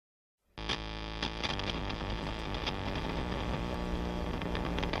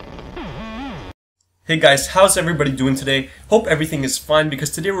Hey guys, how's everybody doing today? Hope everything is fine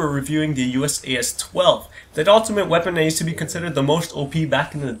because today we're reviewing the USAS-12, that ultimate weapon that used to be considered the most OP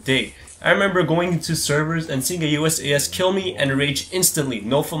back in the day. I remember going into servers and seeing a USAS kill me and rage instantly.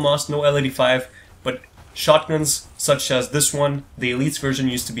 No FAMAS, no L85, but shotguns such as this one, the Elite's version,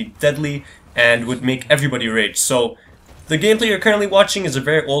 used to be deadly and would make everybody rage. So the gameplay you're currently watching is a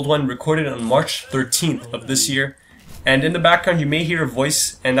very old one, recorded on March 13th of this year. And in the background you may hear a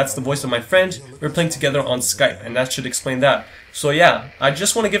voice, and that's the voice of my friend. We're playing together on Skype, and that should explain that. So yeah, I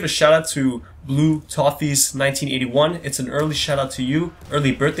just want to give a shout out to Blue Toffees 1981. It's an early shout out to you,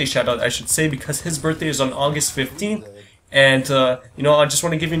 early birthday shout out I should say, because his birthday is on August 15th. And you know, I just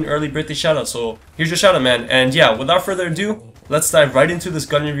want to give you an early birthday shout out, so here's your shout out, man. And yeah, without further ado, let's dive right into this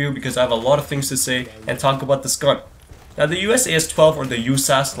gun review because I have a lot of things to say and talk about this gun. Now the USAS-12, or the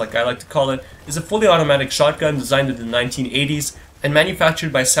USAS like I like to call it, is a fully automatic shotgun designed in the 1980s and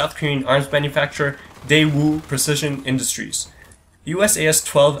manufactured by South Korean arms manufacturer Daewoo Precision Industries.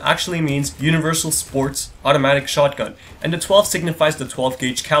 USAS-12 actually means Universal Sports Automatic Shotgun, and the 12 signifies the 12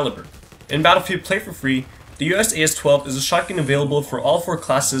 gauge caliber. In Battlefield Play4free, the USAS-12 is a shotgun available for all 4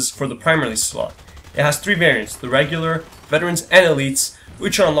 classes for the primary slot. It has 3 variants, the regular, veterans, and elites,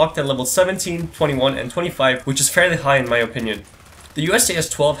 which are unlocked at level 17, 21, and 25, which is fairly high in my opinion. The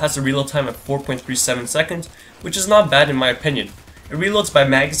USAS-12 has a reload time of 4.37 seconds, which is not bad in my opinion. It reloads by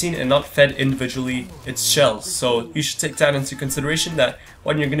magazine and not fed individually its shells, so you should take that into consideration, that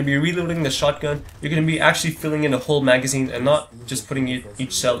when you're going to be reloading the shotgun, you're going to be actually filling in a whole magazine and not just putting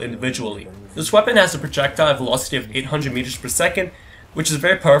each shell individually. This weapon has a projectile velocity of 800 meters per second, which is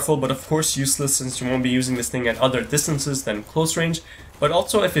very powerful, but of course useless since you won't be using this thing at other distances than close range. But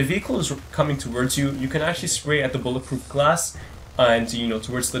also, if a vehicle is coming towards you, you can actually spray at the bulletproof glass and, you know,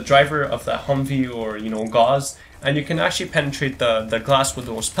 towards the driver of that Humvee or, you know, gauze, and you can actually penetrate the glass with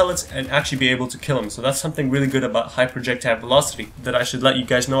those pellets and actually be able to kill them. So that's something really good about high projectile velocity that I should let you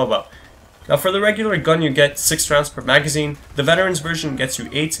guys know about. Now for the regular gun you get 6 rounds per magazine, the veterans version gets you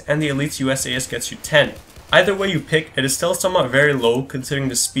 8, and the Elite USAS gets you 10. Either way you pick, it is still somewhat very low considering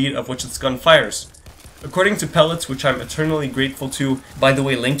the speed of which its gun fires. According to Pellets, which I'm eternally grateful to, by the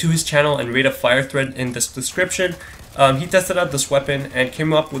way, link to his channel and rate a fire thread in this description, he tested out this weapon and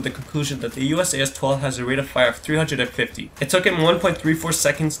came up with the conclusion that the USAS-12 has a rate of fire of 350. It took him 1.34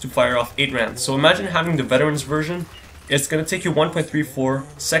 seconds to fire off 8 rounds, so imagine having the veterans version. It's going to take you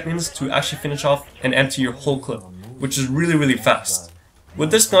 1.34 seconds to actually finish off and empty your whole clip, which is really fast. With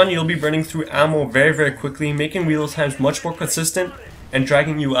this gun, you'll be burning through ammo very quickly, making reload times much more consistent and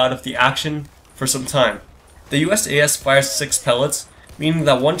dragging you out of the action for some time. The USAS fires 6 pellets, meaning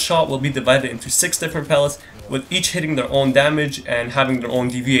that one shot will be divided into 6 different pellets, with each hitting their own damage and having their own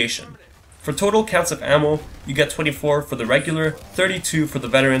deviation. For total counts of ammo, you get 24 for the regular, 32 for the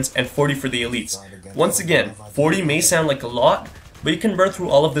veterans, and 40 for the elites. Once again, 40 may sound like a lot, but you can burn through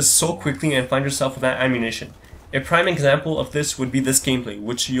all of this so quickly and find yourself without ammunition. A prime example of this would be this gameplay,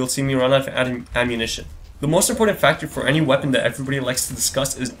 which you'll see me run out of ammunition. The most important factor for any weapon that everybody likes to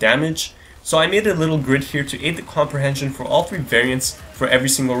discuss is damage, so I made a little grid here to aid the comprehension for all 3 variants for every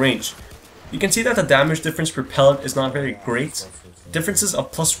single range. You can see that the damage difference per pellet is not very great. Differences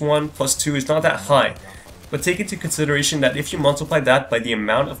of +1, +2 is not that high, but take into consideration that if you multiply that by the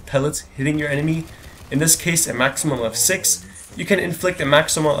amount of pellets hitting your enemy, in this case a maximum of 6, you can inflict a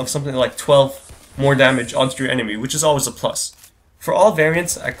maximum of something like 12 more damage onto your enemy, which is always a plus. For all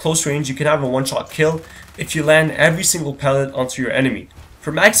variants, at close range you can have a one-shot kill if you land every single pellet onto your enemy.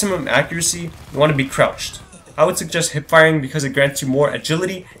 For maximum accuracy, you want to be crouched. I would suggest hip firing because it grants you more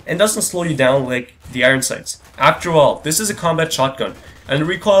agility and doesn't slow you down like the iron sights. After all, this is a combat shotgun, and the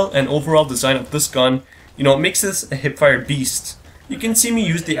recoil and overall design of this gun, you know, makes this a hip fire beast. You can see me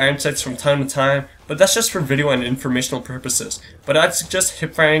use the iron sights from time to time, but that's just for video and informational purposes. But I'd suggest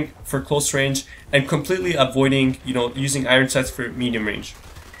hip firing for close range and completely avoiding, you know, using iron sights for medium range.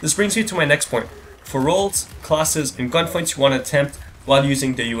 This brings me to my next point. For roles, classes, and gunfights you want to attempt while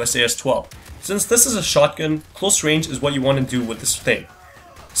using the USAS-12. Since this is a shotgun, close range is what you want to do with this thing.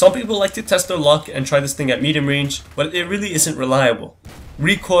 Some people like to test their luck and try this thing at medium range, but it really isn't reliable.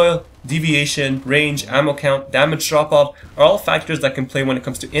 Recoil, deviation, range, ammo count, damage drop-off are all factors that can play when it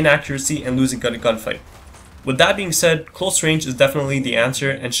comes to inaccuracy and losing a gunfight. With that being said, close range is definitely the answer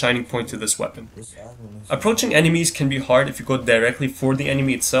and shining point to this weapon. Approaching enemies can be hard if you go directly for the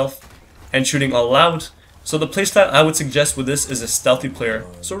enemy itself and shooting all out, so the playstyle I would suggest with this is a stealthy player.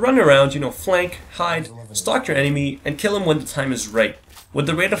 So run around, you know, flank, hide, stalk your enemy, and kill him when the time is right. With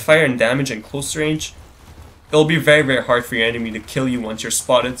the rate of fire and damage and close range, it'll be very hard for your enemy to kill you once you're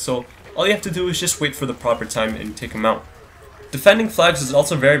spotted, so all you have to do is just wait for the proper time and take him out. Defending flags is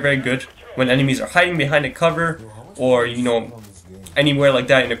also very good. when enemies are hiding behind a cover, or anywhere like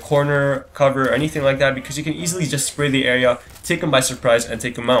that in a corner, cover, or anything like that, because you can easily just spray the area, take them by surprise, and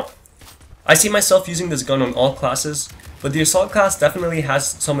take them out. I see myself using this gun on all classes, but the assault class definitely has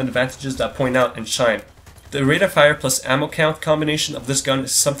some advantages that point out and shine. The rate of fire plus ammo count combination of this gun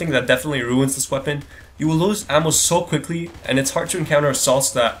is something that definitely ruins this weapon. You will lose ammo so quickly, and it's hard to encounter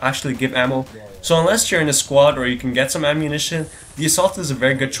assaults that actually give ammo. So unless you're in a squad or you can get some ammunition, the assault is a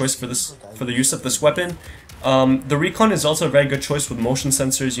very good choice for the use of this weapon. The recon is also a very good choice with motion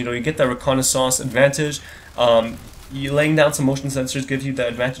sensors. You get that reconnaissance advantage. Laying down some motion sensors gives you the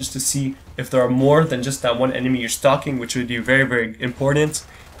advantage to see if there are more than just that one enemy you're stalking, which would be very, very important.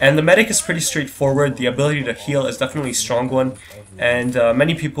 And the medic is pretty straightforward. The ability to heal is definitely a strong one, and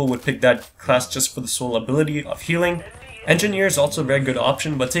many people would pick that class just for the sole ability of healing. Engineer is also a very good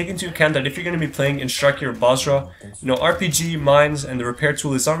option, but take into account that if you're going to be playing in Striker or Basra, RPG, mines, and the repair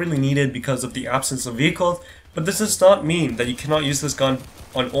tool is not really needed because of the absence of vehicles, but this does not mean that you cannot use this gun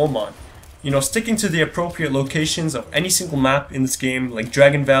on Oman. Sticking to the appropriate locations of any single map in this game, like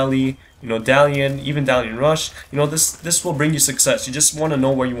Dragon Valley, Dalian, even Dalian Rush, this will bring you success. You just want to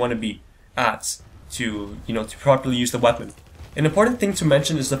know where you want to be at to properly use the weapon. An important thing to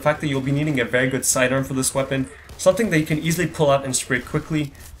mention is the fact that you'll be needing a very good sidearm for this weapon, something that you can easily pull out and spray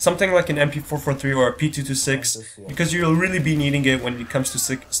quickly, something like an MP443 or a P226, because you'll really be needing it when it comes to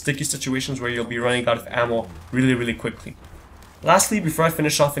sticky situations where you'll be running out of ammo really, really quickly. Lastly, before I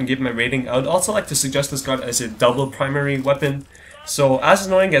finish off and give my rating, I would also like to suggest this gun as a double primary weapon. So as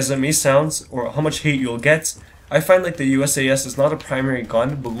annoying as it may sound, or how much hate you'll get, I find like the USAS is not a primary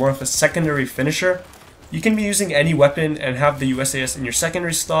gun, but more of a secondary finisher. You can be using any weapon and have the USAS in your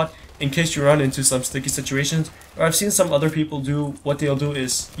secondary slot in case you run into some sticky situations. Or I've seen some other people do, what they'll do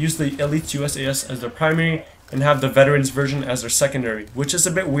is use the Elite USAS as their primary and have the Veterans version as their secondary, which is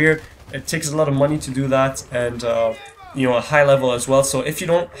a bit weird. It takes a lot of money to do that, and a high level as well. So if you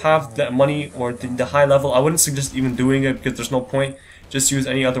don't have the money or the high level, I wouldn't suggest even doing it because there's no point. Just use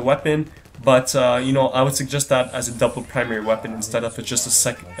any other weapon. But I would suggest that as a double primary weapon instead of just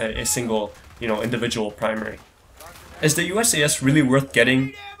a single individual primary. Is the USAS really worth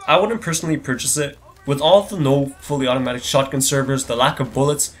getting? I wouldn't personally purchase it. With all of the no fully automatic shotgun servers, the lack of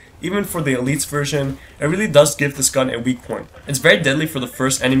bullets, even for the Elite's version, it really does give this gun a weak point. It's very deadly for the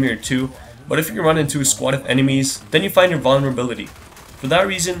first enemy or two, but if you run into a squad of enemies, then you find your vulnerability. For that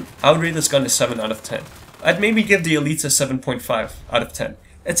reason, I would rate this gun a 7 out of 10. I'd maybe give the Elites a 7.5 out of 10.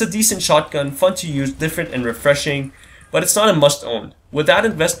 It's a decent shotgun, fun to use, different and refreshing, but it's not a must-own. With that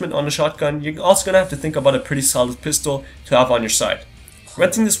investment on a shotgun, you're also going to have to think about a pretty solid pistol to have on your side.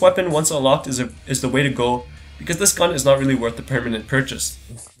 Renting this weapon once unlocked is the way to go, because this gun is not really worth the permanent purchase.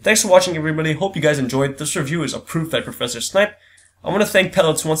 Thanks for watching, everybody. Hope you guys enjoyed. This review is approved by ProfessorSnipe. I want to thank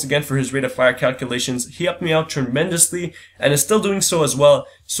Pellets once again for his rate of fire calculations. He helped me out tremendously and is still doing so as well.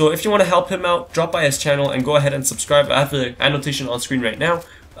 So if you want to help him out, drop by his channel and go ahead and subscribe. I have the annotation on screen right now.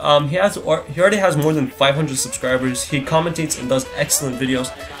 He already has more than 500 subscribers. He commentates and does excellent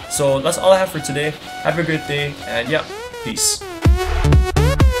videos. So that's all I have for today. Have a great day, and yeah, peace.